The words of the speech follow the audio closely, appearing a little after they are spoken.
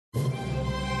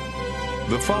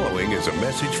The following is a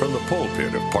message from the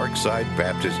pulpit of Parkside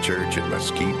Baptist Church in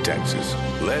Mesquite, Texas,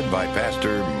 led by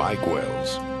Pastor Mike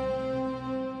Wells.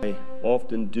 I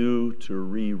often do to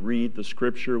reread the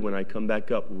scripture when I come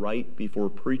back up right before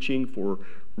preaching for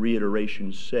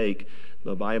reiteration's sake.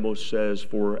 The Bible says,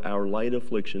 for our light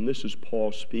affliction, this is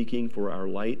Paul speaking, for our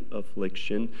light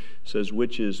affliction, says,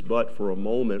 which is but for a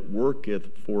moment, worketh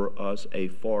for us a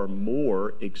far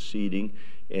more exceeding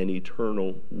and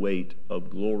eternal weight of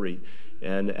glory.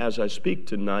 And as I speak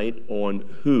tonight on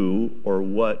who or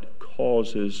what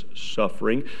causes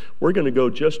suffering, we're going to go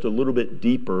just a little bit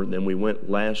deeper than we went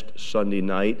last Sunday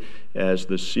night as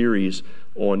the series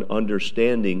on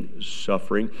understanding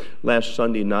suffering. Last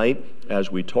Sunday night,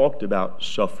 as we talked about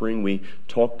suffering, we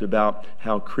talked about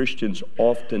how Christians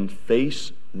often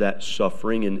face that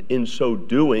suffering, and in so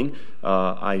doing,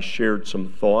 I shared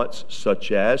some thoughts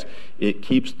such as it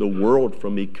keeps the world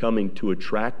from becoming too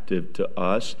attractive to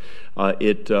us.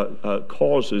 It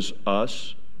causes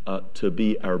us to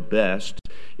be our best.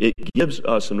 It gives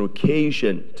us an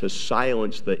occasion to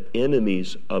silence the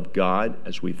enemies of God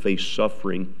as we face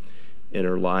suffering in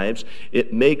our lives.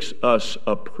 It makes us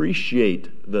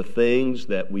appreciate the things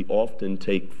that we often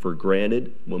take for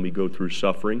granted when we go through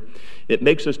suffering. It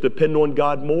makes us depend on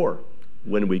God more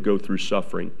when we go through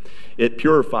suffering. It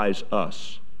purifies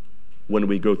us when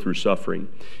we go through suffering.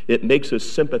 It makes us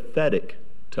sympathetic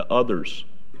to others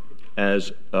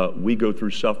as we go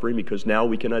through suffering, because now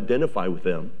we can identify with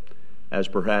them as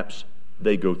perhaps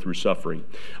they go through suffering.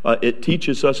 It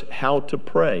teaches us how to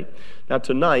pray. Now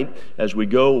tonight, as we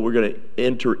go, we're going to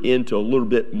enter into a little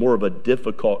bit more of a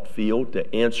difficult field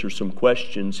to answer some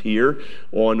questions here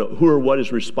on who or what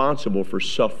is responsible for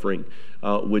suffering,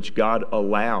 which God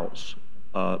allows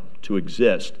to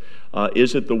exist.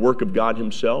 Is it the work of God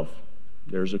himself?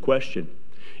 There's a question.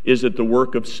 Is it the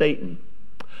work of Satan?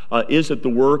 Is it the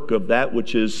work of that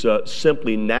which is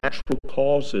simply natural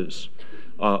causes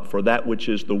for that which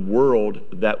is the world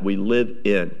that we live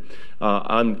in?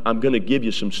 I'm going to give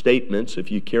you some statements.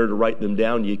 If you care to write them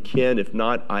down, you can. If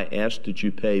not, I ask that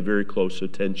you pay very close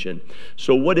attention.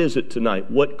 So what is it tonight?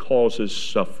 What causes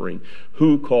suffering?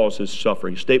 Who causes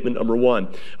suffering? Statement number one,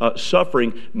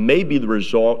 suffering may be the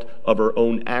result of our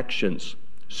own actions.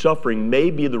 Suffering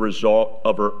may be the result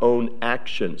of our own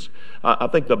actions. I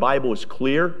think the Bible is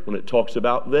clear when it talks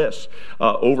about this.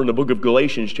 Over in the book of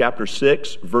Galatians chapter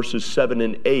 6, verses 7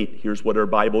 and 8, here's what our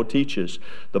Bible teaches.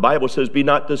 The Bible says, be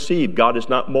not deceived, God is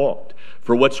not mocked.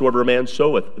 For whatsoever a man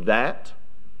soweth, that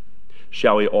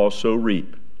shall he also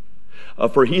reap.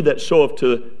 For he that soweth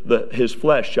to his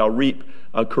flesh shall reap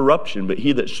corruption, but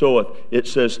he that soweth, it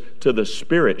says, to the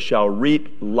Spirit shall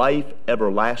reap life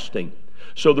everlasting.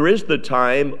 So there is the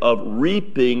time of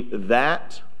reaping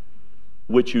that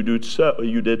which you did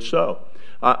sow.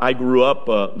 I grew up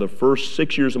the first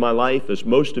 6 years of my life, as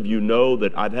most of you know,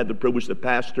 that I've had the privilege to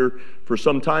pastor for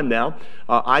some time now.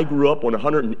 I grew up on a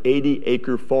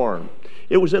 180-acre farm.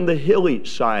 It was in the hilly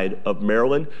side of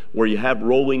Maryland, where you have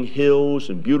rolling hills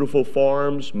and beautiful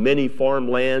farms, many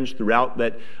farmlands throughout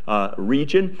that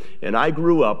region. And I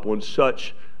grew up on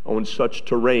such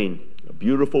terrain, a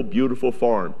beautiful, beautiful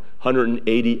farm.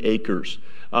 180 acres.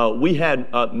 We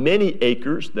had many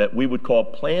acres that we would call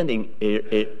planting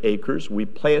acres. We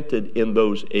planted in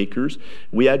those acres.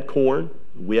 We had corn.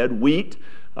 We had wheat.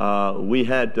 We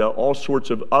had all sorts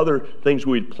of other things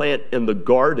we'd plant in the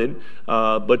garden,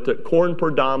 but the corn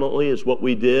predominantly is what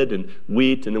we did, and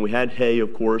wheat, and then we had hay,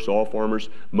 of course. All farmers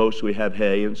mostly have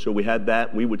hay, and so we had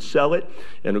that. We would sell it,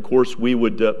 and of course we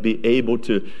would be able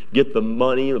to get the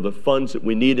money or the funds that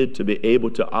we needed to be able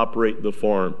to operate the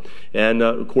farm. And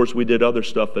of course we did other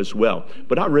stuff as well.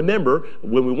 But I remember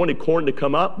when we wanted corn to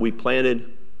come up, we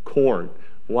planted corn.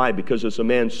 Why? Because as a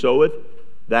man soweth,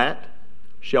 that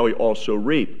shall he also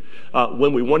reap.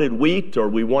 When we wanted wheat, or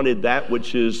we wanted that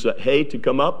which is hay to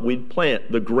come up, we'd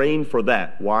plant the grain for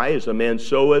that. Why? As a man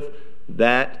soweth,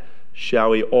 that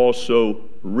shall he also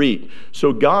reap.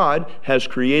 So God has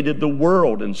created the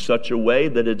world in such a way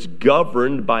that it's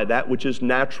governed by that which is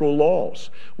natural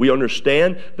laws. We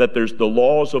understand that there's the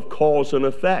laws of cause and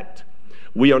effect.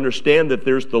 We understand that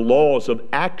there's the laws of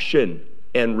action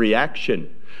and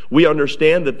reaction. We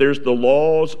understand that there's the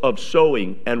laws of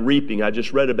sowing and reaping I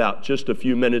just read about just a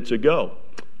few minutes ago.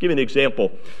 Give you an example.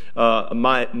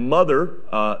 My mother,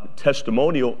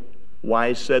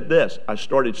 testimonial-wise, said this: I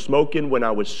started smoking when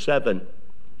I was 7.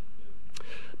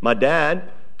 My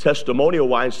dad,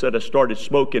 testimonial-wise, said I started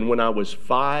smoking when I was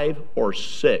 5 or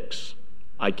 6.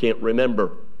 I can't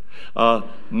remember.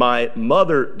 My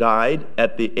mother died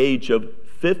at the age of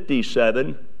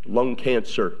 57, lung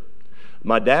cancer.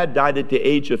 My dad died at the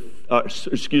age of,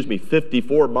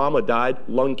 54. Mama died,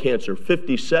 lung cancer.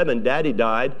 57, Daddy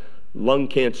died, lung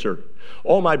cancer.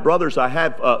 All my brothers, I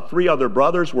have 3 other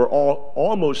brothers, were all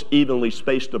almost evenly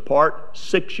spaced apart,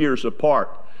 6 years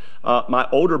apart. My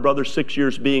older brother, 6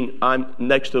 years being I'm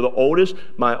next to the oldest.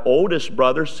 My oldest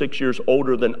brother, 6 years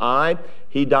older than I,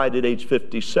 he died at age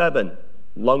 57,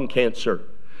 lung cancer.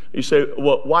 You say,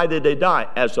 well, why did they die?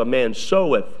 As a man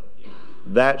soweth,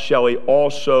 that shall he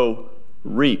also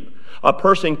reap. A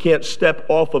person can't step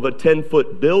off of a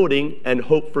 10-foot building and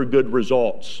hope for good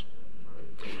results.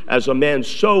 As a man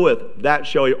soweth, that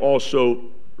shall he also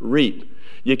reap.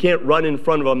 You can't run in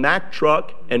front of a Mack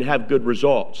truck and have good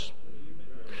results.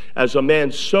 As a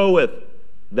man soweth,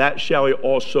 that shall he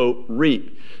also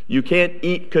reap. You can't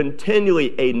eat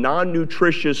continually a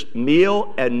non-nutritious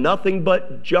meal and nothing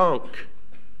but junk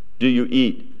do you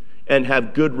eat and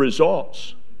have good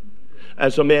results.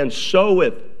 As a man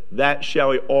soweth, that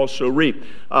shall he also reap.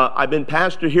 I've been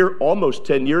pastor here almost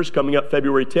 10 years, coming up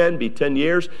February 10, be 10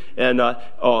 years, and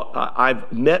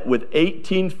I've met with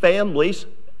 18 families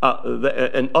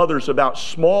and others about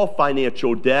small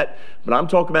financial debt, but I'm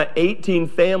talking about 18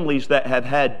 families that have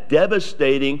had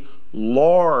devastating,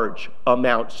 large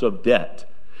amounts of debt.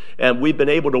 And we've been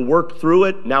able to work through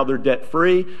it. Now they're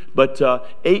debt-free. But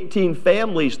 18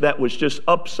 families that was just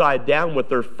upside down with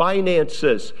their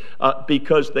finances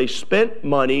because they spent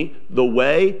money the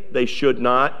way they should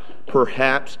not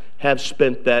perhaps have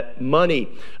spent that money.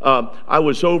 I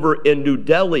was over in New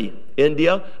Delhi,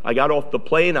 India. I got off the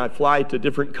plane. I fly to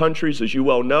different countries, as you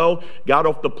well know. Got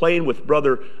off the plane with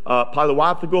Brother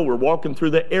Palawathigal. We're walking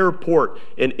through the airport.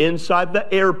 And inside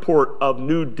the airport of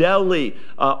New Delhi,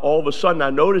 all of a sudden I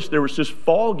noticed there was just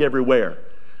fog everywhere.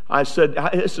 I said,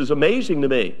 this is amazing to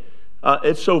me.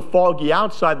 It's so foggy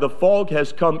outside. The fog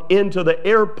has come into the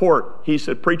airport. He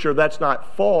said, preacher, that's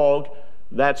not fog.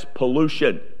 That's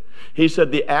pollution. He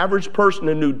said the average person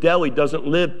in New Delhi doesn't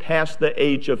live past the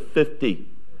age of 50.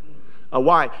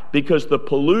 Why? Because the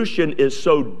pollution is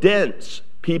so dense.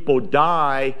 People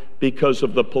die because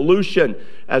of the pollution.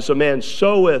 As a man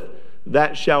soweth,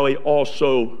 that shall he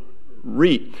also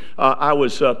reap. I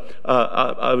was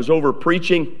over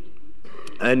preaching,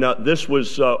 and this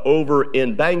was over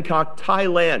in Bangkok,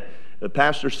 Thailand. The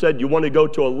pastor said, you want to go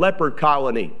to a leper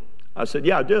colony? I said,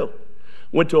 yeah, I do.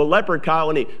 Went to a leper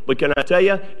colony, but can I tell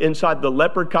you, inside the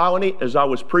leper colony, as I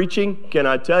was preaching, can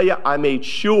I tell you, I made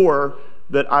sure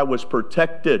that I was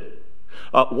protected.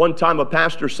 One time a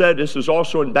pastor said, this is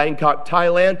also in Bangkok,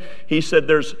 Thailand, he said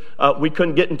we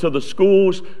couldn't get into the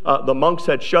schools. The monks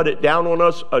had shut it down on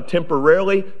us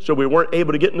temporarily, so we weren't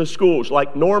able to get in the schools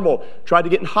like normal. Tried to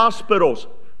get in hospitals.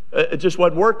 It just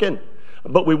wasn't working.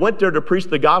 But we went there to preach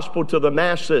the gospel to the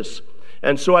masses.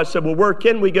 And so I said, well, where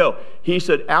can we go? He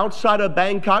said, outside of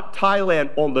Bangkok, Thailand,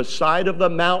 on the side of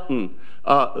the mountain,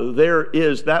 there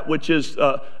is that which is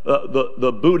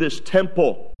the Buddhist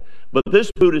temple. But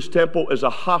this Buddhist temple is a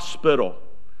hospital.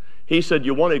 He said,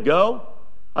 you want to go?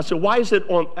 I said, why is it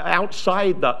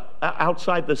outside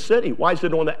the city? Why is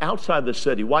it on the outside of the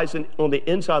city? Why is it on the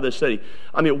inside of the city?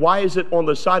 I mean, why is it on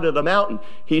the side of the mountain?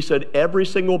 He said, every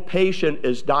single patient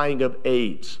is dying of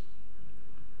AIDS.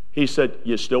 He said,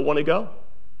 you still want to go?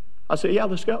 I said, yeah,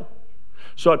 let's go.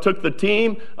 So I took the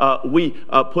team. We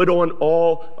put on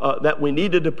all that we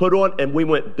needed to put on, and we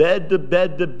went bed to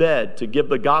bed to bed to give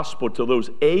the gospel to those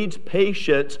AIDS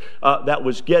patients that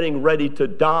was getting ready to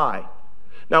die.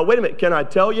 Now, wait a minute. Can I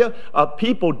tell you,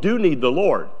 people do need the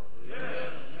Lord.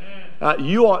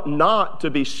 You ought not to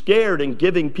be scared in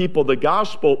giving people the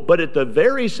gospel, but at the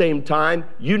very same time,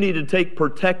 you need to take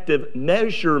protective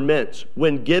measurements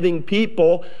when giving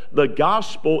people the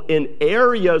gospel in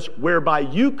areas whereby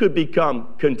you could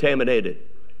become contaminated.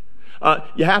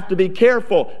 You have to be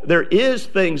careful. There is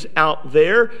things out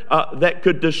there that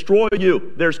could destroy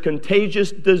you. There's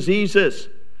contagious diseases.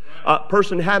 A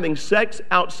person having sex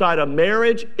outside of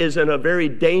marriage is in a very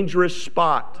dangerous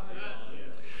spot.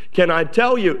 Can I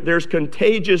tell you, there's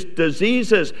contagious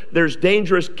diseases, there's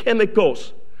dangerous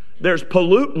chemicals, there's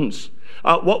pollutants.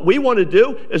 What we want to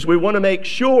do is we want to make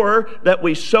sure that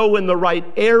we sow in the right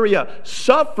area.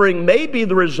 Suffering may be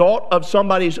the result of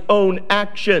somebody's own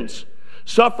actions.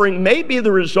 Suffering may be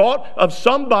the result of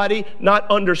somebody not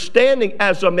understanding,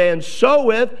 as a man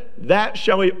soweth, that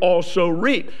shall he also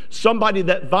reap. Somebody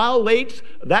that violates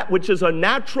that which is a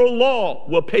natural law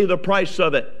will pay the price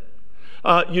of it.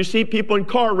 You see people in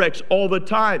car wrecks all the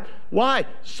time. Why?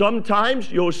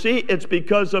 Sometimes you'll see it's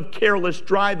because of careless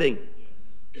driving.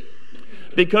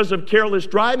 Because of careless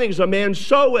driving, as a man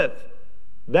soweth,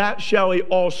 that shall he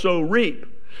also reap.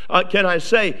 Can I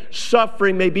say,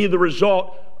 suffering may be the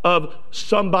result of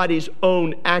somebody's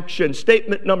own action.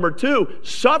 Statement number 2,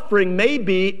 suffering may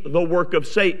be the work of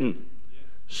Satan.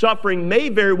 Suffering may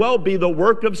very well be the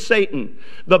work of Satan.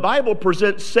 The Bible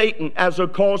presents Satan as a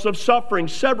cause of suffering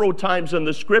several times in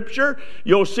the Scripture.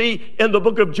 You'll see in the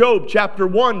book of Job, chapter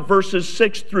 1, verses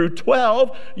 6 through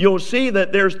 12, you'll see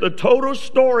that there's the total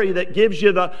story that gives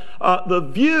you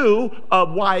the view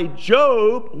of why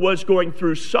Job was going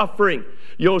through suffering.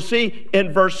 You'll see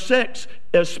in verse 6,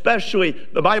 especially,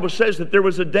 the Bible says that there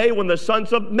was a day when the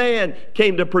sons of man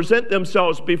came to present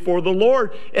themselves before the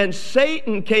Lord, and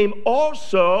Satan came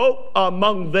also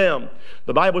among them.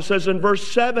 The Bible says in verse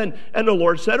 7, and the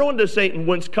Lord said unto Satan,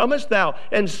 whence comest thou?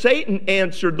 And Satan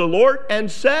answered the Lord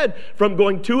and said, from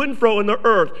going to and fro in the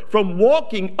earth, from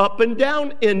walking up and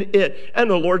down in it. And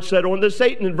the Lord said unto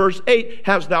Satan in verse 8,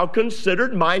 hast thou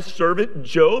considered my servant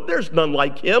Job? There's none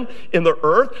like him in the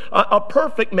earth, a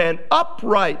perfect man,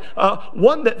 upright,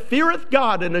 one that feareth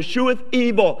God and escheweth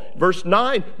evil. Verse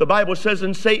 9, the Bible says,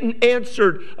 and Satan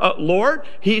answered, Lord,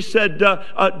 he said,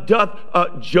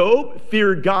 doth Job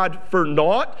fear God for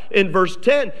naught? In verse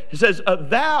 10, it says,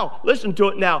 thou, listen to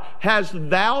it now, hast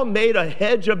thou made a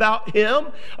hedge about him?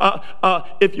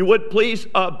 If you would please,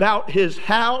 about his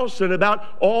house and about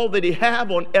all that he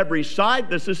have on every side.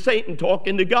 This is Satan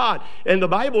talking to God. And the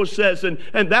Bible says, and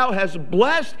thou hast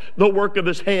blessed the work of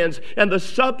his hands, and the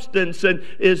substance and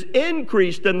is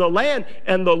increased in the land.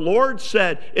 And the Lord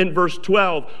said in verse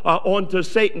 12 unto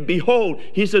Satan, behold,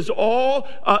 he says, all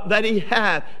that he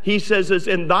hath, he says, is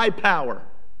in thy power.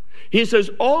 He says,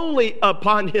 only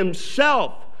upon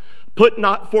himself put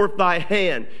not forth thy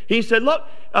hand. He said, look,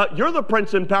 you're the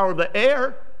prince and power of the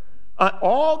air.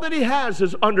 All that he has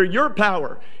is under your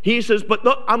power. He says, but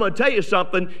look, I'm going to tell you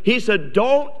something. He said,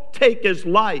 don't take his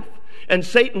life. And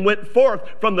Satan went forth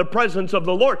from the presence of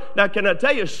the Lord. Now, can I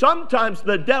tell you, sometimes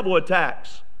the devil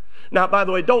attacks. Now, by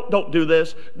the way, don't do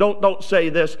this. Don't say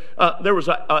this. There was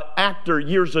an actor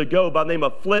years ago by the name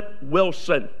of Flip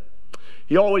Wilson.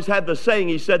 He always had the saying,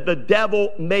 he said, the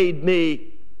devil made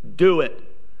me do it.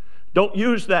 Don't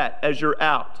use that as you're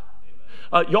out.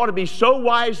 You ought to be so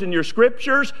wise in your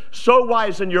scriptures, so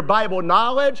wise in your Bible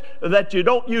knowledge, that you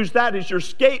don't use that as your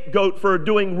scapegoat for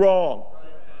doing wrong.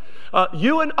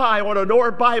 You and I ought to know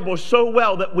our Bible so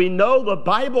well that we know the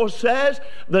Bible says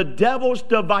the devil's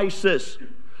devices.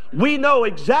 We know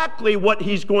exactly what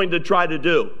he's going to try to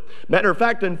do. Matter of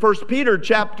fact, in 1 Peter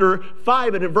chapter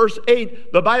 5 and in verse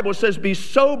 8, the Bible says, be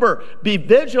sober, be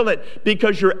vigilant,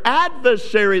 because your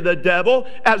adversary, the devil,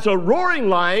 as a roaring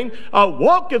lion,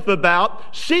 walketh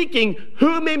about, seeking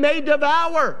whom he may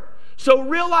devour. So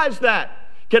realize that.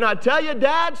 Can I tell you,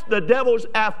 dads, the devil's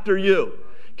after you.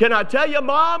 Can I tell you,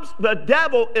 moms, the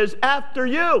devil is after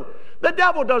you. The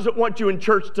devil doesn't want you in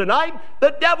church tonight.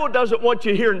 The devil doesn't want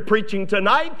you here in preaching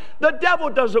tonight. The devil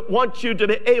doesn't want you to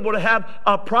be able to have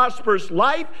a prosperous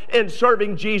life in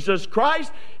serving Jesus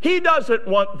Christ. He doesn't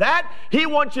want that. He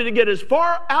wants you to get as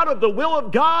far out of the will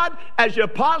of God as you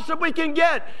possibly can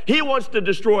get. He wants to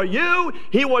destroy you.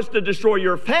 He wants to destroy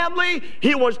your family.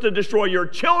 He wants to destroy your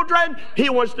children. He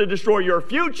wants to destroy your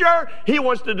future. He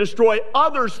wants to destroy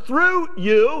others through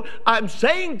you. I'm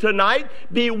saying tonight,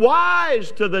 be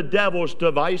wise to the devil's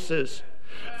devices.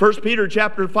 1 Peter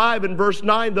chapter 5 and verse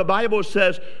 9, the Bible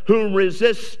says, whom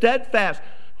resist steadfast.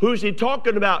 Who's he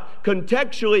talking about?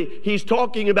 Contextually, he's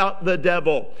talking about the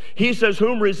devil. He says,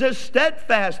 whom resist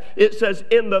steadfast, it says,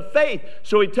 in the faith.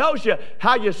 So he tells you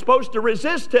how you're supposed to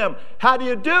resist him. How do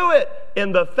you do it?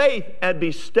 In the faith, and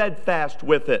be steadfast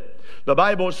with it. The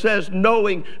Bible says,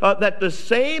 knowing that the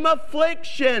same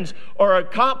afflictions are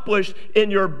accomplished in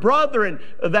your brethren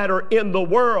that are in the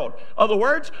world. In other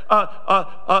words,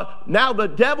 now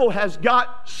the devil has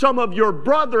got some of your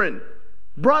brethren,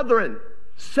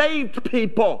 saved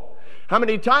people. How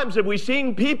many times have we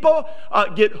seen people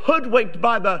get hoodwinked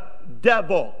by the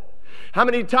devil? How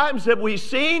many times have we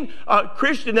seen a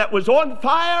Christian that was on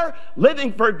fire,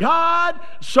 living for God,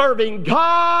 serving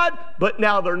God, but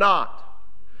now they're not?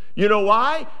 You know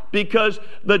why? Because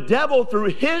the devil,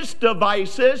 through his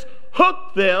devices,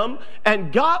 hooked them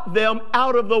and got them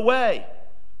out of the way.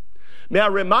 May I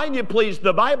remind you, please,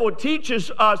 the Bible teaches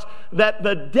us that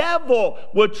the devil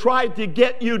would try to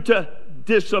get you to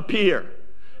disappear.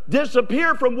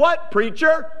 Disappear from what,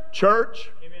 preacher? Church.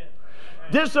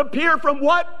 Disappear from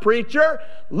what, preacher?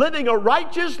 Living a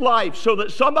righteous life so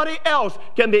that somebody else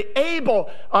can be able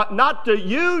not to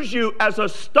use you as a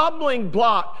stumbling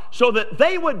block, so that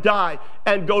they would die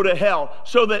and go to hell,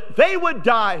 so that they would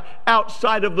die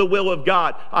outside of the will of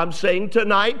God. I'm saying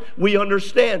tonight we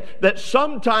understand that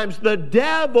sometimes the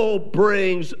devil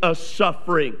brings a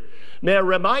suffering. May I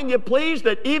remind you, please,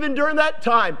 that even during that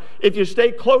time, if you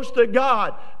stay close to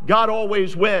God, God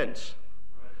always wins.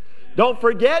 Don't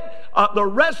forget the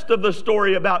rest of the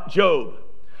story about Job.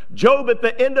 Job, at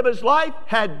the end of his life,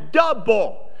 had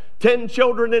double. 10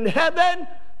 children in heaven,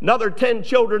 another 10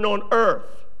 children on earth.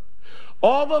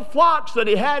 All the flocks that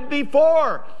he had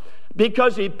before,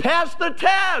 because he passed the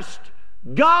test,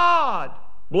 God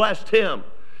blessed him.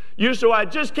 You say, I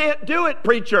just can't do it,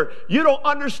 preacher. You don't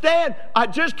understand. I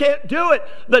just can't do it.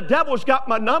 The devil's got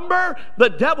my number. The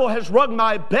devil has rung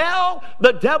my bell.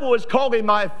 The devil is calling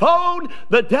my phone.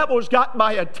 The devil's got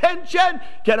my attention.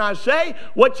 Can I say,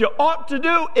 what you ought to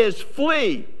do is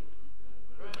flee.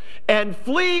 And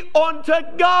flee unto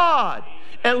God.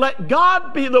 And let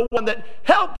God be the one that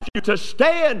helps you to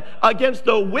stand against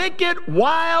the wicked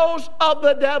wiles of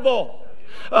the devil.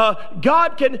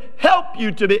 God can help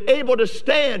you to be able to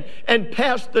stand and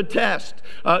pass the test.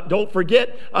 Don't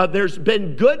forget, there's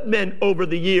been good men over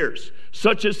the years,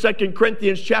 such as 2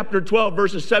 Corinthians chapter 12,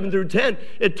 verses 7 through 10.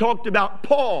 It talked about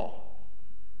Paul.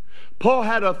 Paul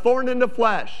had a thorn in the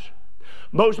flesh.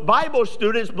 Most Bible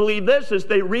students believe this as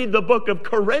they read the book of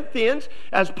Corinthians,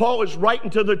 as Paul is writing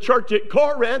to the church at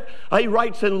Corinth. He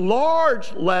writes in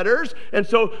large letters, and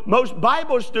so most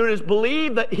Bible students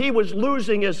believe that he was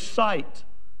losing his sight.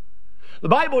 The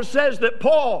Bible says that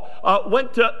Paul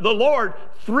went to the Lord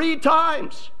 3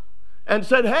 times and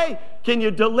said, hey, can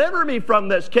you deliver me from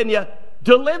this? Can you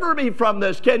deliver me from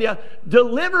this? Can you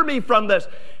deliver me from this?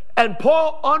 And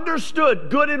Paul understood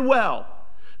good and well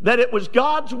that it was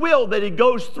God's will that he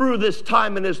goes through this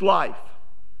time in his life.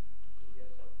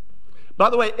 By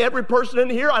the way, every person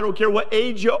in here, I don't care what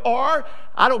age you are,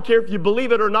 I don't care if you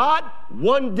believe it or not,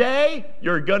 one day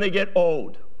you're going to get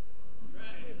old.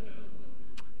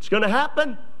 It's going to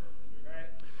happen.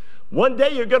 One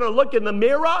day you're going to look in the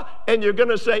mirror and you're going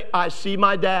to say, I see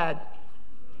my dad.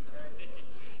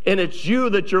 And it's you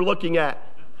that you're looking at.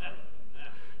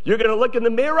 You're going to look in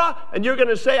the mirror and you're going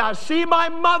to say, I see my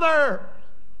mother.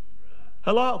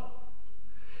 Hello?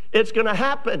 It's going to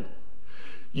happen.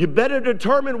 You better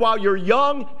determine while you're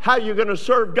young how you're going to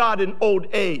serve God in old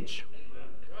age.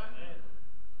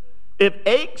 If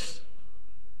aches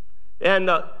and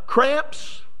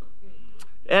cramps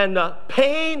and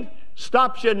pain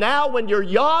stops you now when you're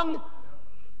young,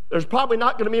 there's probably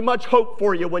not going to be much hope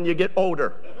for you when you get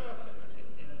older.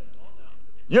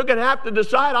 You're going to have to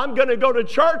decide, I'm going to go to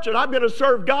church and I'm going to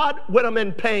serve God when I'm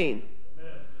in pain.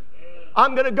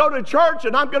 I'm going to go to church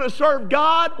and I'm going to serve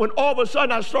God when all of a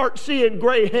sudden I start seeing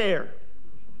gray hair.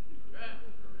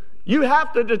 You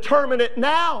have to determine it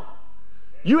now.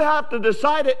 You have to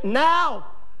decide it now.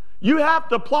 You have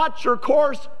to plot your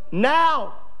course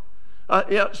now.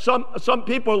 Some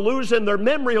people are losing their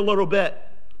memory a little bit.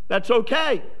 That's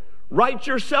okay. Write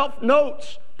yourself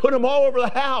notes. Put them all over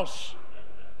the house.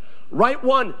 Write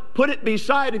one. Put it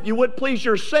beside, if you would please,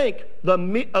 your sink.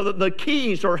 The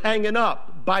keys are hanging up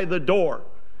by the door.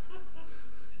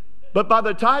 But by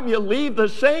the time you leave the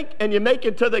sink and you make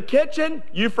it to the kitchen,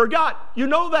 you forgot. You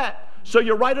know that. So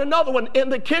you write another one in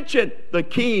the kitchen. The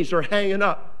keys are hanging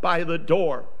up by the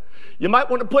door. You might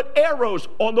want to put arrows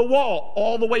on the wall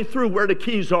all the way through where the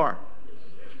keys are.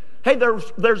 Hey,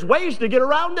 there's ways to get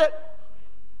around it.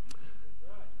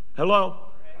 Hello?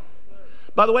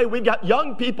 By the way, we got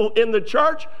young people in the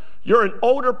church. You're an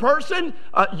older person.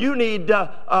 You need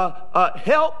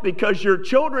help because your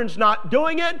children's not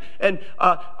doing it and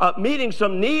meeting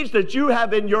some needs that you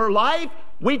have in your life.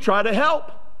 We try to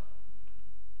help.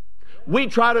 We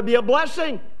try to be a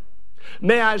blessing.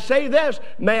 May I say this?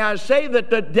 May I say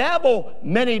that the devil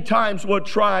many times will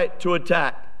try to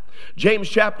attack. James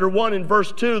chapter 1 and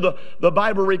verse 2, the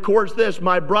Bible records this: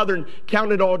 my brethren,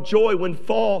 count it all joy when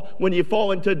you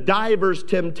fall into divers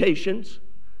temptations.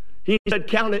 He said,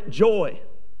 count it joy.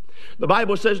 The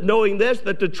Bible says, knowing this,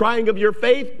 that the trying of your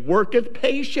faith worketh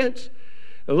patience.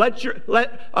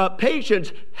 Let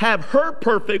patience have her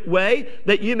perfect way,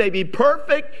 that you may be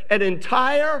perfect and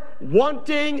entire,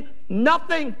 wanting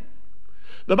nothing.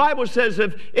 The Bible says,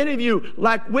 if any of you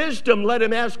lack wisdom, let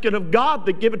him ask it of God,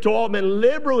 that giveth to all men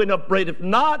liberally and upbraideth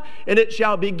not, and it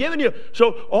shall be given you.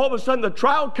 So all of a sudden the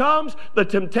trial comes, the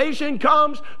temptation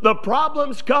comes, the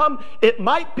problems come. It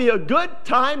might be a good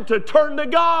time to turn to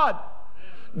God.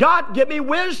 God, give me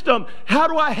wisdom. How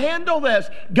do I handle this?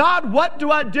 God, what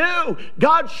do I do?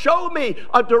 God, show me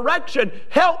a direction.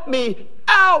 Help me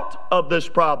out of this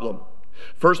problem.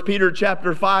 1 Peter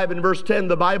chapter 5 and verse 10,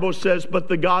 the Bible says, but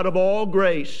the God of all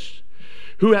grace,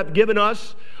 who hath given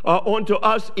us unto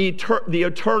us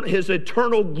his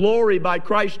eternal glory by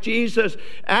Christ Jesus,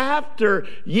 after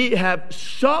ye have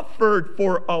suffered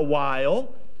for a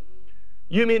while.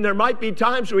 You mean there might be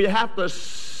times where you have to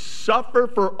suffer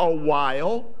for a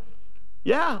while?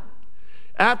 Yeah.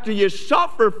 After you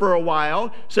suffer for a while,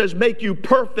 it says make you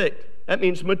perfect. That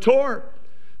means mature,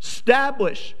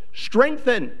 establish,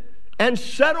 strengthen, and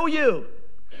settle you.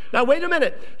 Now wait a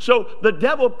minute. So the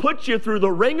devil puts you through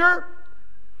the ringer.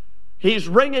 He's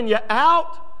wringing you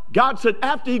out. God said,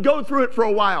 after you go through it for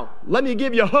a while, let me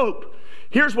give you hope.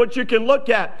 Here's what you can look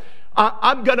at.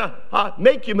 I'm going to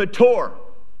make you mature.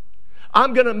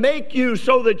 I'm going to make you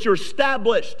so that you're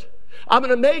established. I'm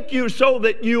going to make you so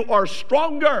that you are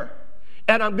stronger.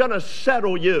 And I'm going to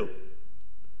settle you.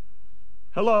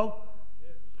 Hello?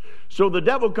 So the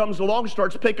devil comes along,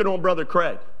 starts picking on Brother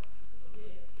Craig.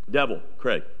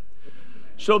 Craig.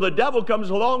 So the devil comes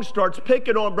along, starts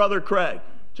picking on Brother Craig.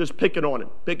 Just picking on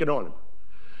him.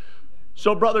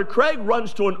 So Brother Craig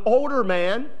runs to an older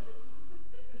man,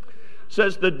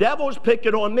 says, the devil's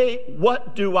picking on me.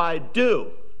 What do I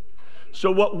do? So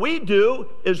what we do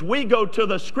is we go to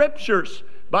the scriptures.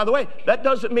 By the way, that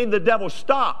doesn't mean the devil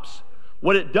stops.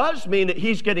 What it does mean that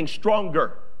he's getting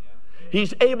stronger.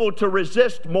 He's able to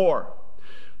resist more.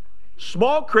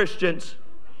 Small Christians,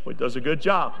 well, he does a good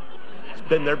job. He's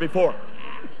been there before.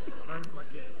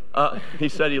 He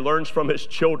said he learns from his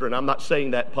children. I'm not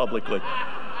saying that publicly.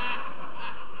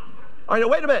 All right, now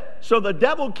wait a minute. So the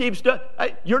devil keeps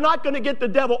you're not going to get the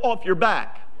devil off your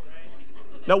back.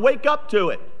 Now wake up to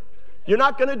it. You're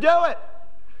not going to do it.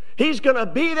 He's going to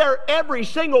be there every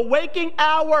single waking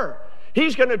hour.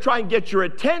 He's going to try and get your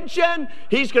attention.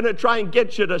 He's going to try and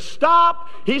get you to stop.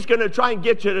 He's going to try and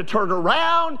get you to turn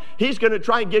around. He's going to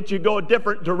try and get you to go a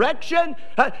different direction.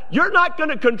 You're not going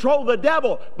to control the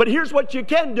devil, but here's what you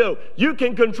can do. You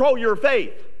can control your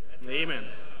faith. Amen.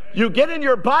 You get in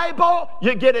your Bible,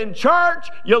 you get in church,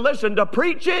 you listen to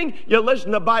preaching, you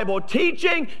listen to Bible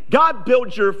teaching. God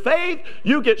builds your faith.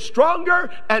 You get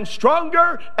stronger and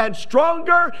stronger and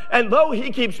stronger. And though he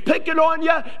keeps picking on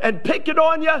you and picking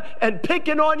on you and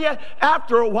picking on you,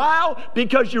 after a while,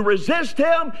 because you resist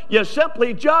him, you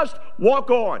simply just walk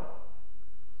on.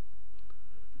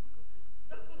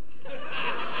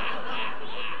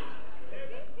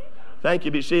 Thank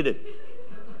you. Be seated.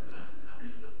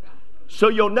 So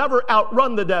you'll never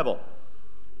outrun the devil.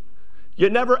 You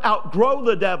never outgrow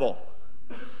the devil.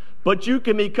 But you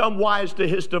can become wise to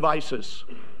his devices.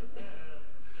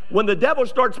 When the devil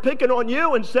starts picking on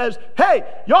you and says, hey,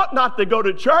 you ought not to go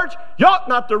to church, you ought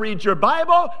not to read your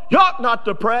Bible, you ought not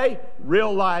to pray,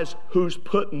 realize who's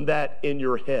putting that in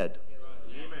your head.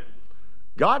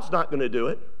 God's not going to do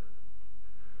it.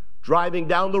 Driving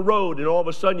down the road and all of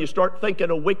a sudden you start thinking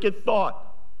a wicked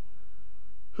thought.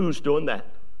 Who's doing that?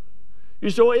 You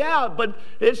say, well, yeah, but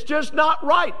it's just not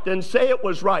right. Then say it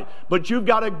was right. But you've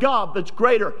got a God that's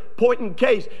greater. Point in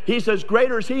case. He says,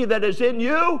 greater is he that is in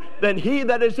you than he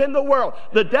that is in the world.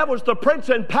 The devil's the prince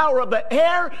and power of the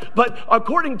air, but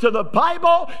according to the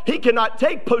Bible, he cannot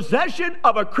take possession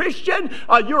of a Christian.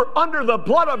 You're under the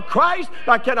blood of Christ.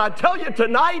 Can I tell you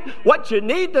tonight, what you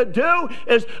need to do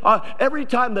is every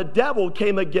time the devil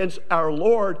came against our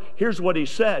Lord, here's what he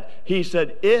said. He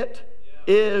said, it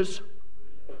is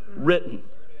written.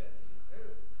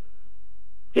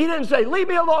 He didn't say, leave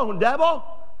me alone, devil.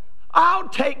 I'll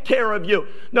take care of you.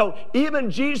 No,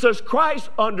 even Jesus Christ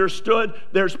understood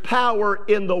there's power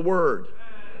in the word.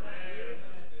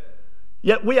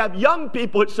 Yet we have young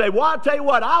people that say, well, I'll tell you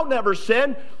what, I'll never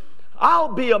sin.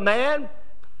 I'll be a man.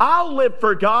 I'll live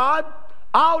for God.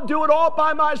 I'll do it all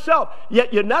by myself.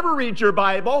 Yet you never read your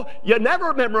Bible. You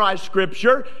never memorize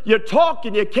Scripture. You talk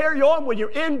and you carry on when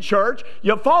you're in church.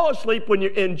 You fall asleep when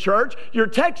you're in church. You're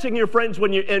texting your friends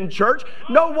when you're in church.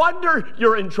 No wonder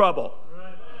you're in trouble.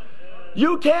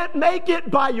 You can't make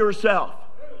it by yourself.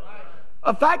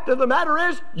 The fact of the matter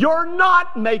is, you're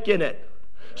not making it.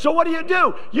 So what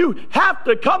do? You have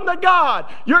to come to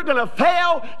God. You're going to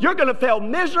fail. You're going to fail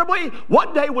miserably.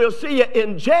 One day we'll see you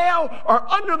in jail or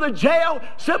under the jail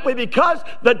simply because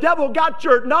the devil got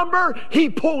your number. He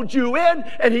pulled you in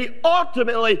and he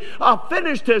ultimately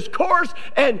finished his course,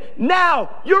 and now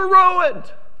you're ruined.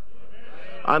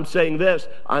 I'm saying this.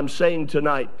 I'm saying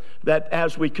tonight that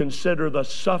as we consider the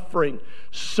suffering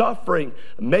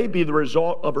may be the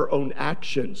result of our own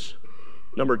actions.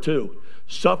 Number 2.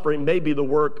 Suffering may be the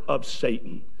work of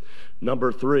Satan.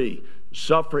 Number 3,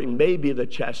 suffering may be the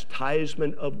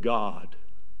chastisement of God.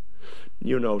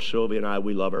 You know, Sylvia and I,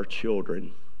 we love our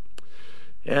children.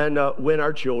 And when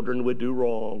our children would do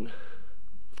wrong,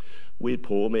 we'd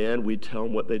pull them in, we'd tell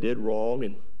them what they did wrong,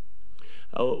 and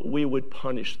we would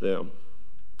punish them.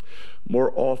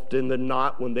 More often than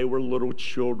not, when they were little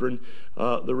children,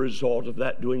 the result of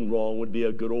that doing wrong would be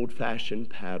a good old-fashioned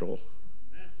paddle.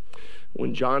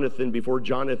 Before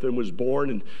Jonathan was born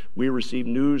and we received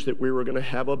news that we were going to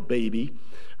have a baby,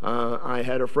 I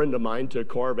had a friend of mine to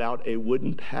carve out a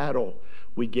wooden paddle.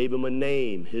 We gave him a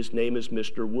name. His name is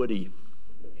Mr. Woody.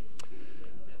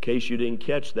 In case you didn't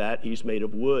catch that, he's made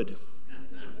of wood.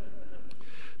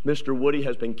 Mr. Woody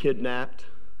has been kidnapped.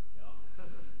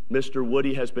 Mr.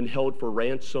 Woody has been held for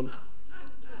ransom.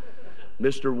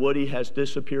 Mr. Woody has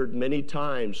disappeared many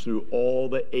times through all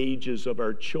the ages of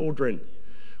our children.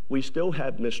 We still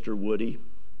have Mr. Woody.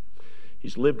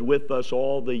 He's lived with us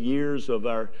all the years of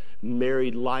our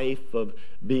married life, of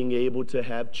being able to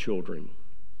have children.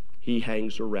 He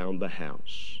hangs around the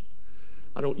house.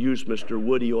 I don't use Mr.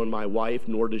 Woody on my wife,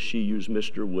 nor does she use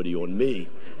Mr. Woody on me.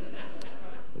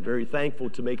 I'm very thankful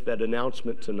to make that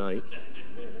announcement tonight.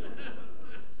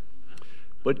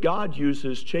 But God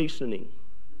uses chastening.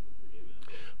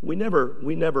 We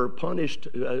never punished,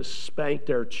 spanked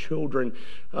our children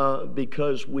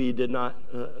because we did not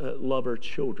love our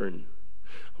children.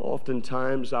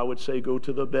 Oftentimes, I would say, go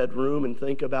to the bedroom and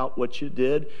think about what you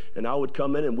did, and I would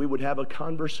come in and we would have a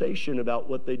conversation about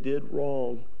what they did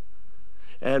wrong.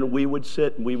 And we would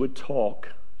sit and we would talk.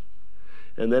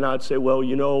 And then I'd say, well,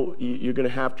 you know, you're going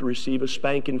to have to receive a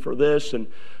spanking for this. And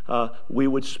we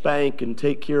would spank and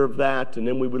take care of that. And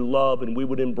then we would love and we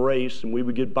would embrace and we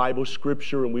would get Bible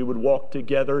scripture and we would walk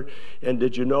together. And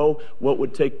did you know what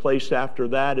would take place after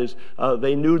that is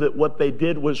they knew that what they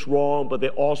did was wrong, but they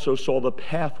also saw the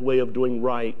pathway of doing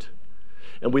right.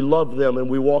 And we love them and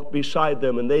we walk beside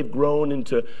them, and they've grown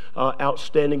into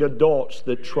outstanding adults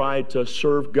that try to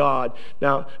serve God.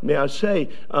 Now, may I say,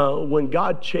 when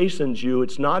God chastens you,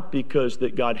 it's not because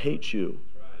that God hates you.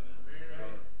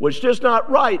 Well, it's just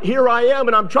not right. Here I am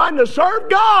and I'm trying to serve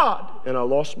God and I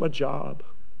lost my job.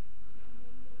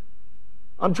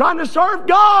 I'm trying to serve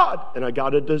God and I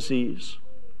got a disease.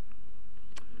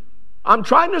 I'm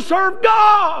trying to serve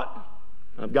God.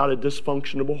 I've got a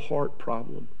dysfunctional heart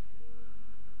problem.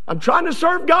 I'm trying to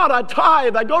serve God. I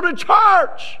tithe. I go to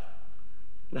church.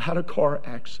 And I had a car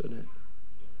accident.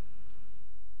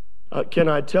 Can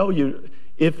I tell you,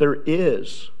 if there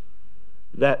is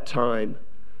that time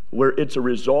where it's a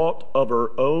result of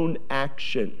our own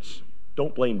actions,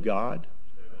 don't blame God.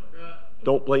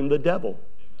 Don't blame the devil.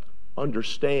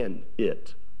 Understand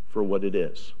it for what it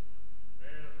is.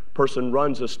 Person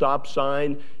runs a stop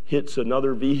sign, hits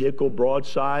another vehicle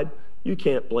broadside. You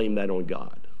can't blame that on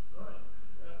God.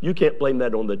 You can't blame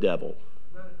that on the devil.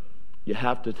 You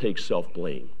have to take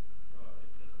self-blame.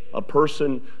 A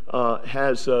person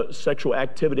has sexual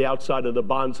activity outside of the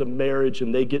bonds of marriage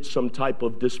and they get some type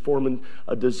of dysforming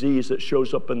disease that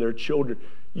shows up in their children.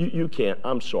 You can't,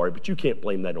 I'm sorry, but you can't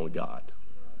blame that on God.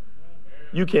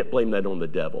 You can't blame that on the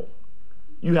devil.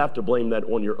 You have to blame that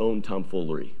on your own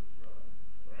tomfoolery.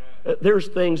 There's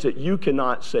things that you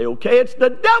cannot say, okay, it's the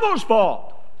devil's fault.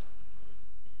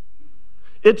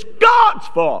 It's God's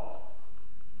fault.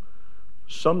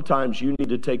 Sometimes you need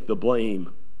to take the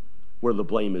blame where the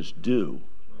blame is due,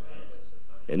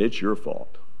 and it's your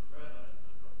fault.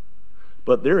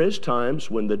 But there is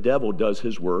times when the devil does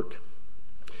his work,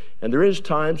 and there is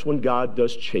times when God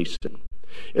does chasten.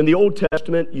 In the Old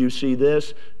Testament, you see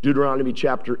this, Deuteronomy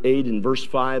chapter 8 and verse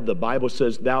 5, the Bible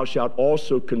says, "Thou shalt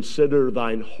also consider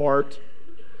thine heart."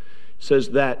 It says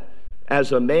that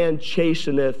as a man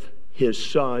chasteneth his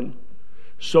son,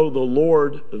 so the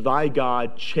Lord thy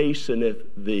God chasteneth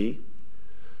thee.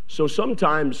 So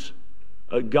sometimes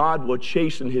God will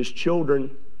chasten his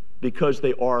children because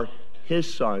they are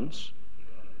his sons,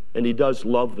 and he does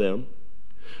love them.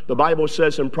 The Bible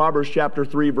says in Proverbs chapter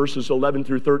 3, verses 11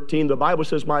 through 13, the Bible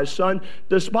says, "My son,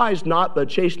 despise not the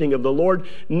chastening of the Lord,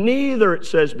 neither," it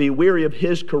says, "be weary of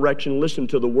his correction." Listen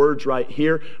to the words right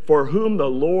here. "For whom the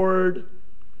Lord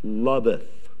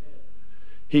loveth,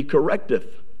 he correcteth,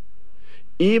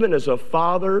 even as a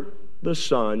father the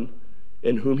son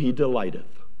in whom he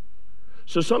delighteth."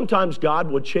 So sometimes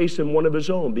God will chasten one of his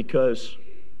own because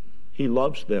he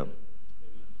loves them.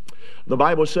 The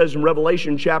Bible says in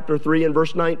Revelation chapter 3 and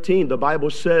verse 19, the Bible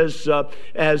says,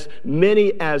 "As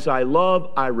many as I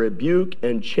love, I rebuke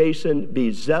and chasten.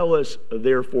 Be zealous,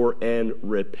 therefore, and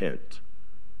repent."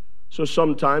 So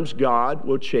sometimes God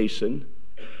will chasten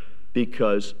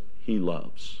because he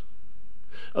loves.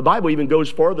 The Bible even goes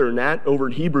farther than that. Over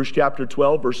in Hebrews chapter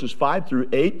 12, verses 5 through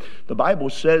 8, the Bible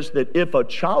says that if a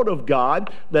child of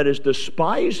God that is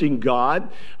despising God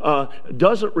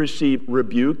doesn't receive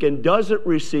rebuke and doesn't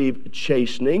receive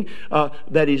chastening,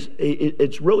 that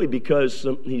it's really because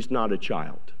he's not a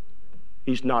child.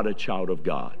 He's not a child of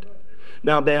God.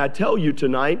 Now, may I tell you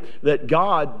tonight that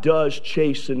God does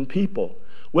chasten people.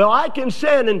 Well, I can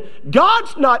sin and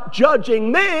God's not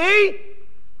judging me.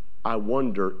 I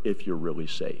wonder if you're really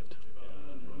saved.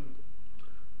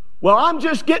 Well, I'm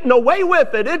just getting away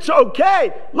with it. It's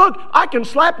okay. Look, I can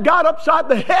slap God upside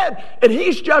the head and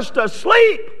he's just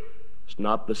asleep. It's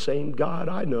not the same God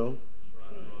I know.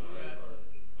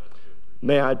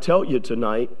 May I tell you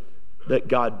tonight that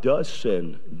God does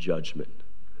send judgment.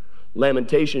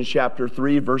 Lamentations chapter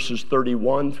 3, verses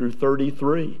 31 through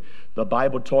 33. The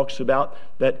Bible talks about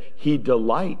that he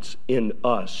delights in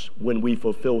us when we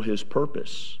fulfill his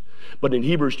purpose. But in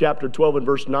Hebrews chapter 12 and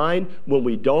verse 9, when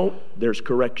we don't, there's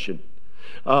correction.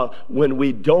 When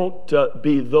we don't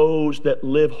be those that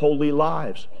live holy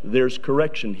lives, there's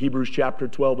correction. Hebrews chapter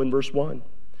 12 and verse 1.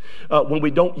 When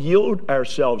we don't yield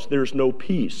ourselves, there's no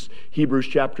peace. Hebrews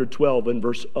chapter 12 and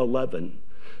verse 11.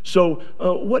 So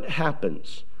what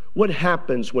happens? What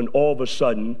happens when all of a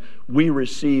sudden we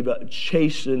receive a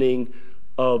chastening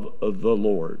of the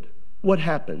Lord? What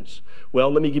happens?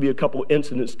 Well, let me give you a couple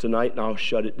incidents tonight and I'll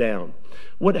shut it down.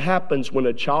 What happens when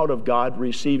a child of God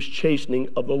receives chastening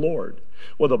of the Lord?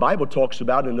 Well, the Bible talks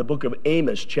about in the book of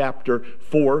Amos, chapter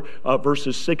 4,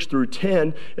 verses 6 through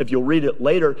 10. If you'll read it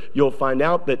later, you'll find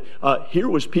out that here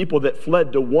was people that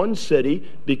fled to one city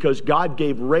because God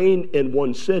gave rain in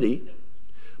one city,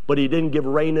 but he didn't give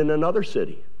rain in another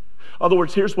city. In other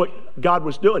words, here's what God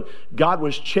was doing. God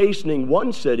was chastening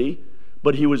one city,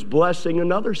 but he was blessing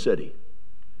another city.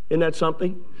 Isn't that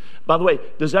something? By the way,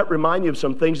 does that remind you of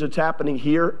some things that's happening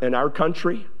here in our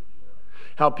country?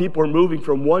 How people are moving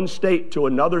from one state to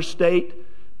another state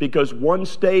because one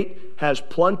state has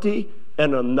plenty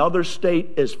and another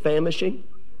state is famishing?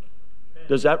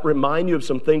 Does that remind you of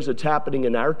some things that's happening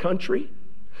in our country?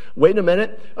 Wait a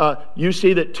minute. You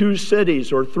see that 2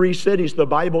 cities or 3 cities, the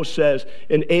Bible says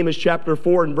in Amos chapter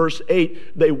 4 and verse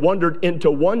 8, they wandered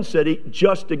into one city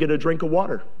just to get a drink of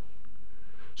water.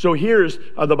 So here's,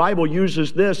 the Bible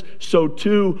uses this, so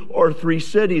 2 or 3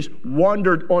 cities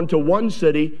wandered onto one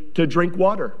city to drink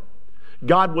water.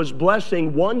 God was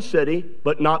blessing one city,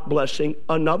 but not blessing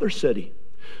another city.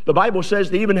 The Bible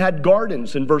says they even had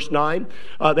gardens in verse 9.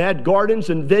 They had gardens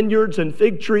and vineyards and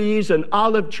fig trees and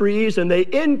olive trees, and they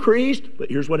increased. But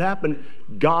here's what happened.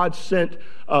 God sent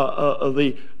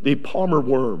the palmer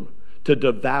worm to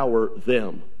devour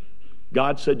them.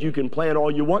 God said, you can plant all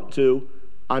you want to.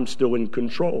 I'm still in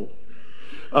control.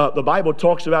 The Bible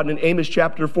talks about in Amos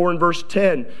chapter 4 and verse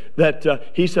 10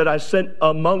 that he said, I sent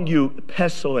among you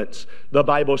pestilence, the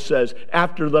Bible says,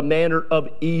 after the manner of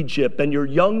Egypt, and your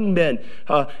young men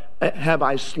have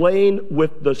I slain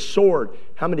with the sword.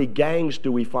 How many gangs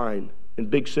do we find in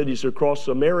big cities across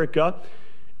America?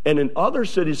 And in other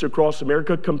cities across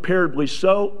America, comparably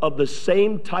so, of the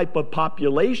same type of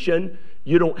population,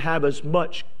 you don't have as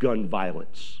much gun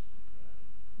violence.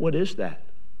 What is that?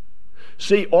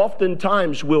 See,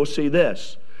 oftentimes we'll see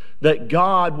this, that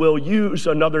God will use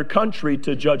another country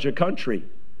to judge a country.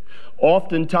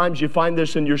 Oftentimes you find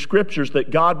this in your scriptures,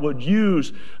 that God would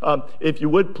use, if you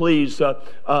would please,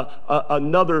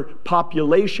 another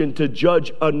population to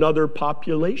judge another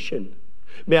population.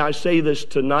 May I say this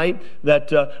tonight,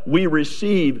 that we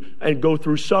receive and go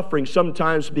through suffering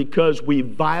sometimes because we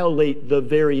violate the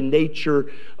very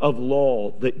nature of law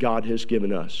that God has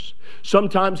given us.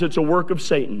 Sometimes it's a work of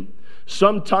Satan.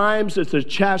 Sometimes it's a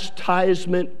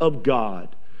chastisement of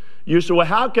God. You say, well,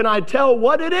 how can I tell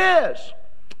what it is?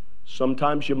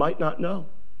 Sometimes you might not know.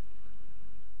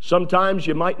 Sometimes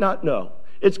you might not know.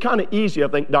 It's kind of easy, I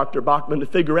think, Dr. Bachman, to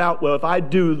figure out, well, if I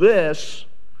do this,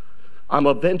 I'm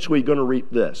eventually going to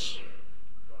reap this.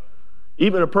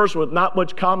 Even a person with not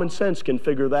much common sense can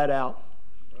figure that out.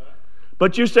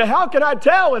 But you say, how can I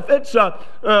tell if it's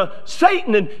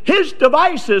Satan and his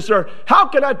devices? Or how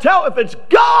can I tell if it's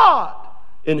God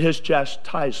in his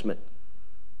chastisement?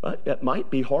 Well, it might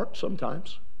be hard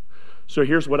sometimes. So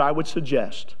here's what I would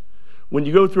suggest. When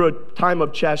you go through a time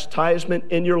of chastisement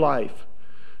in your life,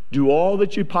 do all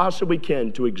that you possibly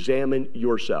can to examine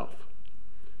yourself.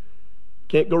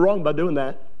 Can't go wrong by doing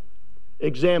that.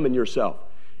 Examine yourself.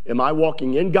 Am I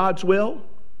walking in God's will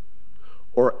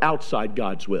or outside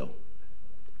God's will?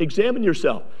 Examine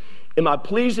yourself. Am I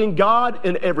pleasing God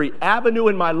in every avenue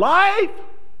in my life,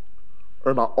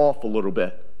 or am I off a little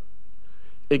bit?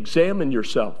 Examine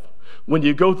yourself. When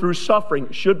you go through suffering,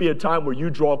 it should be a time where you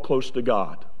draw close to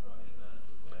God.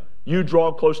 You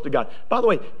draw close to God. By the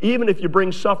way, even if you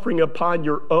bring suffering upon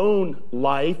your own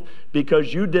life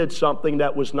because you did something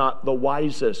that was not the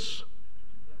wisest,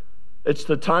 it's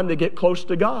the time to get close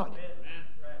to God.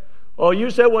 Oh,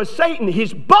 you say, well, Satan,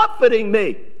 he's buffeting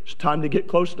me. It's time to get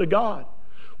close to God.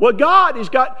 Well, God,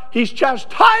 he's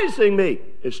chastising me.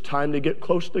 It's time to get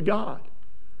close to God.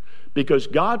 Because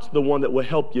God's the one that will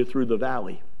help you through the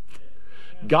valley.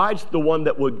 God's the one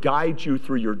that will guide you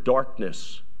through your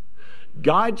darkness.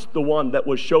 God's the one that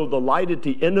will show the light at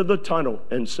the end of the tunnel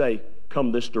and say,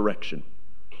 come this direction.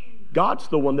 God's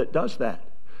the one that does that.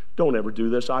 Don't ever do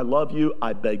this. I love you.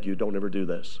 I beg you, don't ever do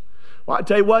this. Well, I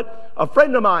tell you what, a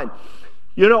friend of mine,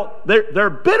 they're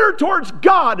bitter towards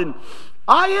God, and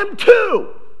I am too.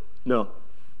 No,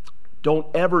 don't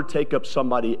ever take up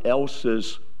somebody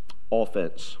else's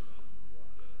offense.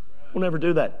 Don't ever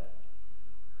do that.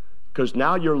 Because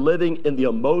now you're living in the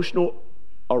emotional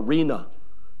arena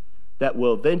that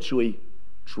will eventually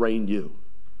drain you.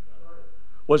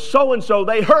 Well, so-and-so,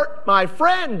 they hurt my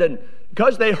friend, and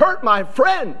because they hurt my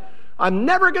friend, I'm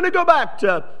never going to go back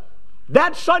to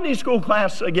that Sunday school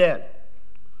class again.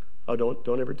 Oh,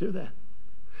 don't ever do that.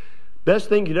 Best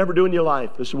thing you could ever do in your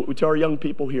life. This is what we tell our young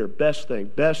people here. Best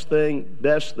thing,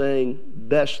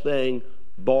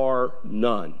 bar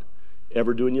none.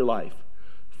 Ever do in your life.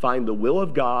 Find the will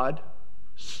of God,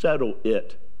 settle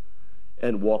it,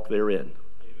 and walk therein.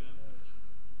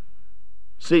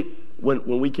 See,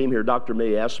 when we came here, Dr.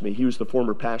 May asked me, he was the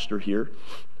former pastor here.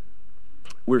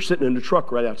 We were sitting in the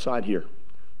truck right outside here.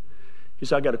 He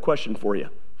said, I got a question for you.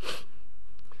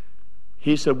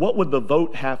 He said, what would the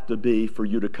vote have to be for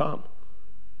you to come?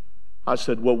 I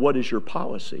said, well, what is your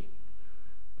policy?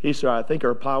 He said, I think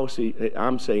our policy,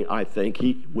 I'm saying I think,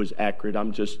 he was accurate,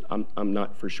 I'm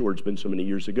not for sure, it's been so many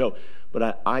years ago,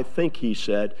 but I think he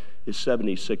said is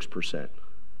 76%.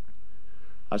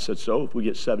 I said, so if we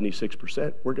get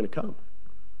 76%, we're going to come.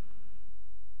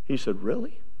 He said,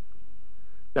 really?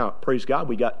 Now, praise God,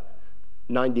 we got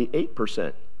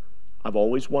 98%. I've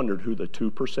always wondered who the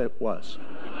 2% was.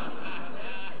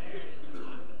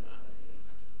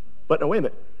 But no, wait a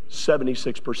minute,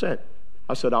 76%.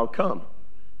 I said, I'll come.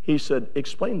 He said,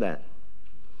 explain that.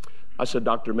 I said,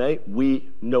 Dr. May, we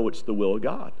know it's the will of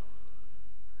God.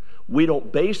 We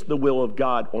don't base the will of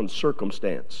God on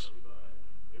circumstance.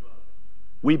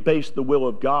 We base the will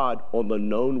of God on the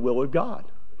known will of God.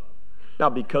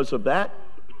 Now, because of that,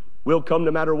 we'll come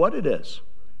no matter what it is.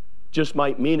 Just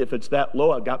might mean if it's that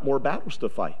low, I've got more battles to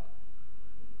fight.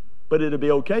 But it'll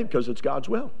be okay because it's God's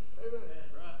will.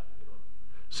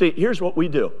 See, here's what we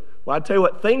do. Well, I tell you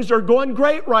what, things are going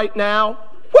great right now.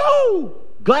 Woo!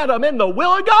 Glad I'm in the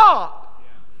will of God.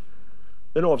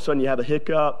 Then all of a sudden you have a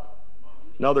hiccup,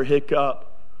 another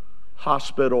hiccup,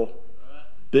 hospital,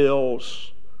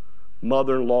 bills,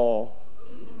 mother-in-law.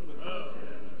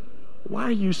 Why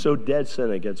are you so dead set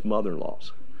against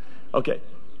mother-in-laws? Okay.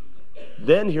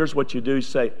 Then here's what you do. You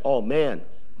say, oh man,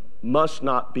 must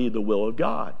not be the will of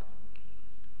God.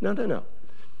 No.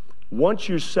 Once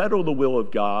you settle the will of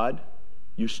God,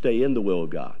 you stay in the will of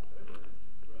God.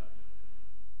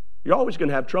 You're always going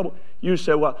to have trouble. You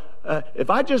say, well, if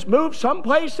I just move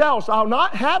someplace else, I'll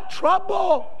not have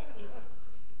trouble.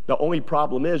 The only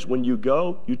problem is when you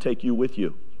go, you take you with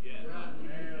you.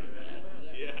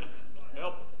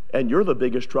 And you're the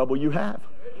biggest trouble you have.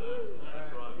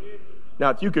 Now,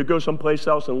 if you could go someplace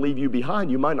else and leave you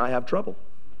behind, you might not have trouble.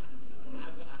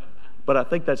 But I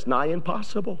think that's nigh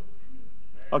impossible.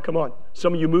 Oh, come on.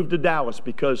 Some of you moved to Dallas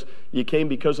because you came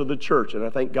because of the church, and I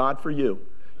thank God for you.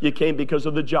 You came because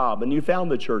of the job, and you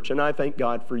found the church, and I thank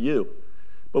God for you.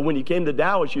 But when you came to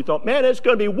Dallas, you thought, man, it's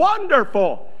going to be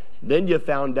wonderful. Then you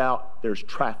found out there's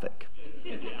traffic.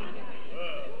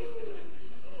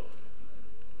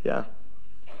 Yeah.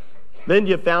 Then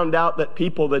you found out that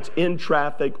people that's in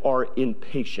traffic are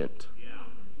impatient.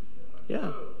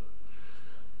 Yeah.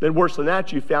 Then worse than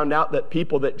that, you found out that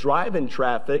people that drive in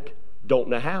traffic don't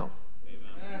know how.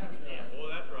 Well,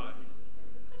 that's right.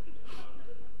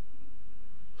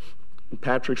 And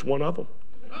Patrick's one of them.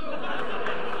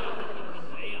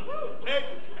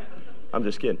 I'm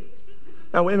just kidding.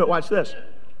 Now, wait a minute, watch this.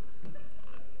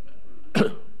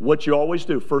 What you always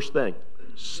do, first thing,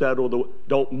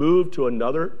 don't move to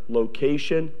another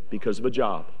location because of a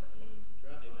job.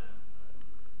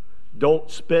 Don't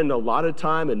spend a lot of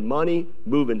time and money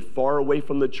moving far away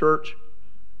from the church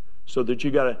so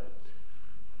that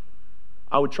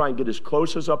I would try and get as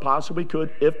close as I possibly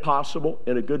could, if possible,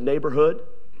 in a good neighborhood,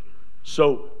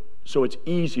 so it's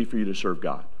easy for you to serve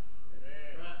God.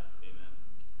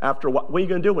 After what are you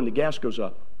going to do when the gas goes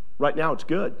up? Right now it's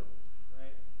good.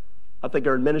 I think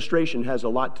our administration has a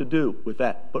lot to do with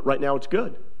that, but right now it's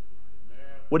good.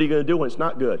 What are you going to do when it's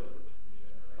not good?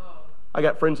 I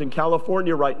got friends in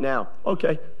California right now.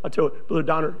 Okay, I'll tell you, Brother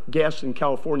Donner, gas in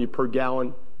California per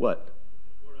gallon, what?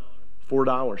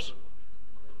 $4.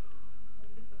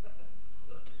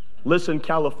 Listen,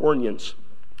 Californians,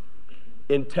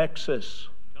 in Texas,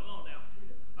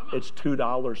 it's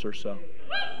 $2 or so.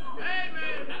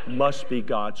 Must be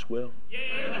God's will.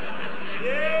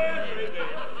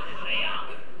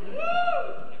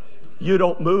 You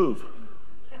don't move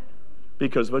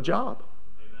because of a job.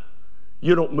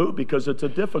 You don't move because it's a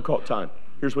difficult time.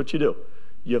 Here's what you do.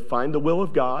 You find the will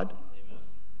of God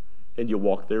and you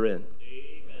walk therein.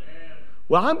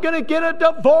 Well, I'm going to get a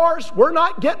divorce. We're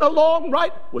not getting along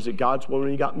right. Was it God's will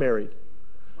when you got married?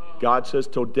 God says,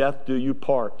 till death do you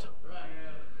part.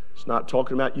 It's not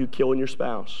talking about you killing your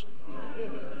spouse.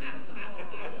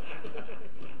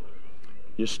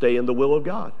 You stay in the will of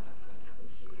God.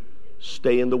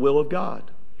 Stay in the will of God.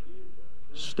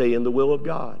 Stay in the will of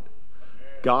God.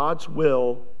 God's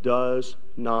will does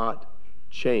not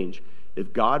change.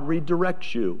 If God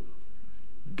redirects you,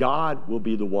 God will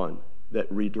be the one that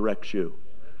redirects you.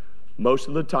 Most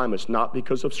of the time, it's not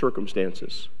because of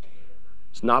circumstances.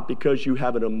 It's not because you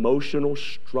have an emotional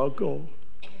struggle.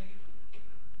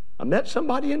 I met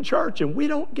somebody in church and we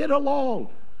don't get along.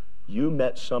 You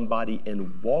met somebody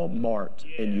in Walmart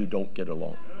and you don't get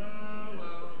along.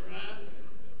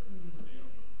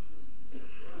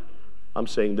 I'm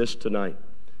saying this tonight.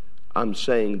 I'm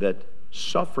saying that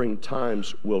suffering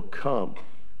times will come.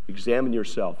 Examine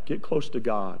yourself. Get close to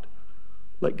God.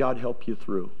 Let God help you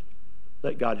through.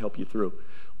 Let God help you through.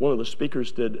 One of the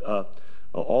speakers did,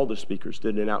 all the speakers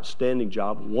did an outstanding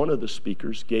job. One of the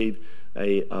speakers gave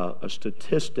a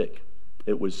statistic.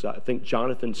 It was, I think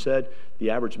Jonathan said, the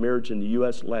average marriage in the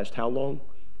U.S. lasts how long?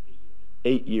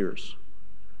 8 years.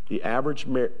 The average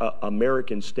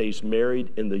American stays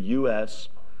married in the U.S.,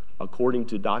 according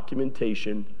to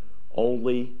documentation,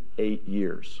 only 8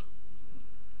 years.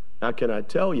 Now, can I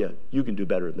tell you, you can do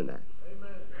better than that.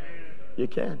 Amen. You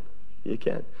can. You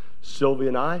can. Sylvia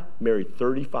and I married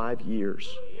 35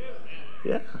 years.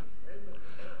 Yeah.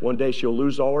 One day she'll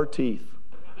lose all her teeth.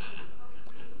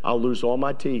 I'll lose all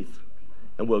my teeth.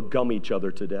 And we'll gum each other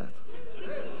to death.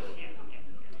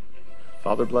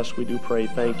 Father, bless, we do pray.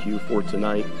 Thank you for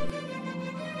tonight.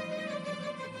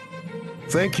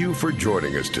 Thank you for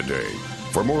joining us today.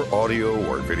 For more audio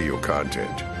or video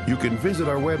content, you can visit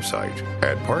our website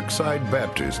at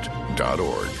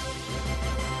parksidebaptist.org.